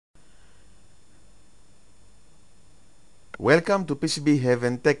Welcome to PCB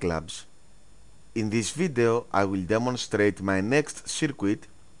Heaven Tech Labs. In this video I will demonstrate my next circuit,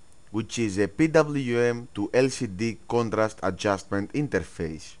 which is a PWM to LCD Contrast Adjustment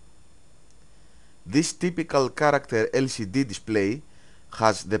interface. This typical character LCD display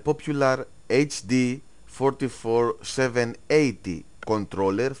has the popular HD44780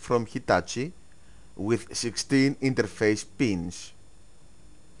 controller from Hitachi with 16 interface pins.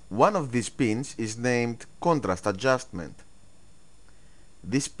 One of these pins is named Contrast Adjustment.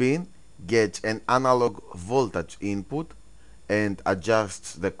 This pin gets an analog voltage input and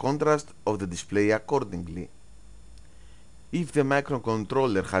adjusts the contrast of the display accordingly. If the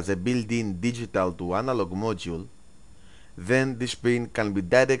microcontroller has a built-in digital to analog module, then this pin can be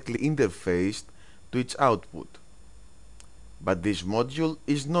directly interfaced to its output. But this module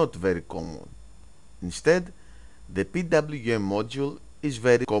is not very common. Instead, the PWM module is a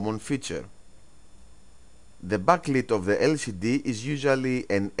very common feature. The backlit of the LCD is usually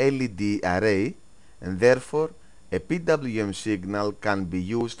an LED array, and therefore a PWM signal can be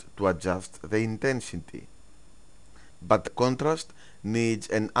used to adjust the intensity. But the contrast needs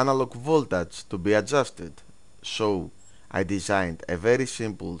an analog voltage to be adjusted, so I designed a very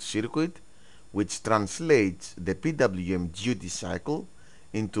simple circuit which translates the PWM duty cycle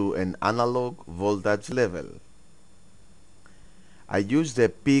into an analog voltage level. I used the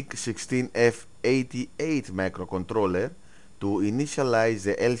PIC16F88 microcontroller to initialize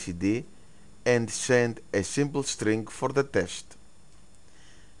the LCD and send a simple string for the test.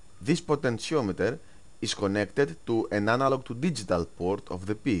 This potentiometer is connected to an analog to digital port of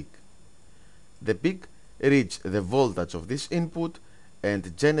the PIC. The PIC reads the voltage of this input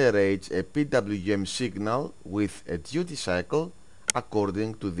and generates a PWM signal with a duty cycle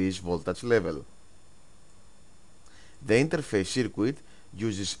according to this voltage level. The interface circuit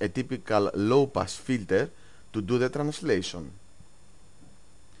uses a typical low-pass filter to do the translation.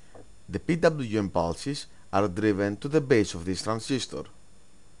 The PWM pulses are driven to the base of this transistor.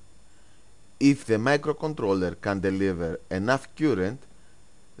 If the microcontroller can deliver enough current,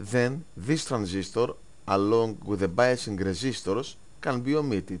 then this transistor, along with the biasing resistors, can be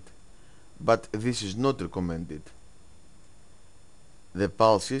omitted, but this is not recommended. The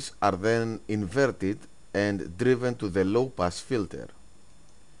pulses are then inverted and driven to the low-pass filter.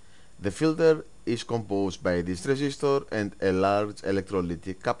 The filter is composed by this resistor and a large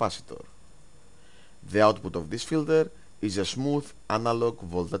electrolytic capacitor. The output of this filter is a smooth analog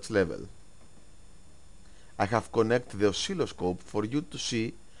voltage level. I have connected the oscilloscope for you to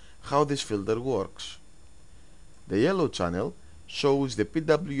see how this filter works. The yellow channel shows the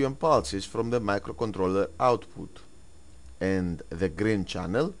PWM pulses from the microcontroller output, and the green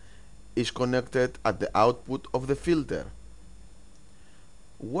channel is connected at the output of the filter.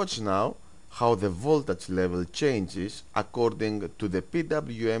 Watch now how the voltage level changes according to the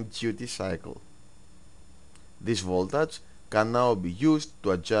PWM duty cycle. This voltage can now be used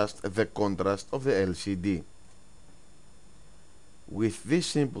to adjust the contrast of the LCD. With this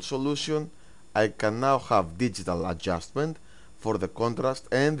simple solution, I can now have digital adjustment for the contrast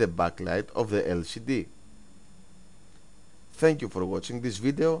and the backlight of the LCD. Thank you for watching this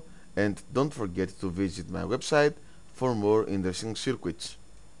video, and don't forget to visit my website for more interesting circuits.